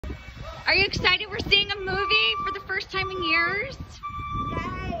Are you excited we're seeing a movie for the first time in years? Yay!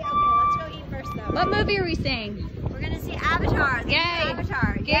 Okay, let's go eat first though. What movie are we seeing? We're gonna see Avatar. Yay!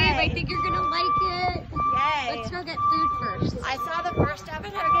 Avatar. Gabe, Yay! I think you're gonna like it. Yay! Let's go get food first. I saw the first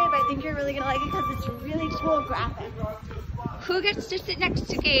Avatar, Gabe. I think you're really gonna like it because it's really cool graphics. Who gets to sit next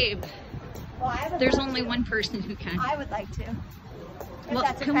to Gabe? Well, There's only one person who can. I would like to. Well,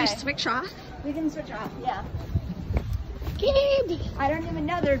 that's can we okay. switch off? We can switch off, yeah. Gabe! I don't even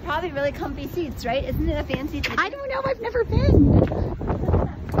know. They're probably really comfy seats, right? Isn't it a fancy theater? I don't know. I've never been.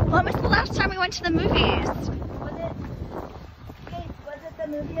 When was the last time we went to the movies? Was it the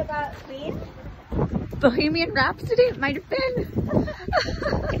movie about Queen? Bohemian Rhapsody? It might have been.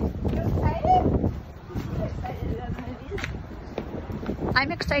 You excited? You're excited about movies.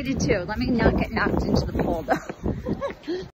 I'm excited too. Let me not get knocked into the pool though.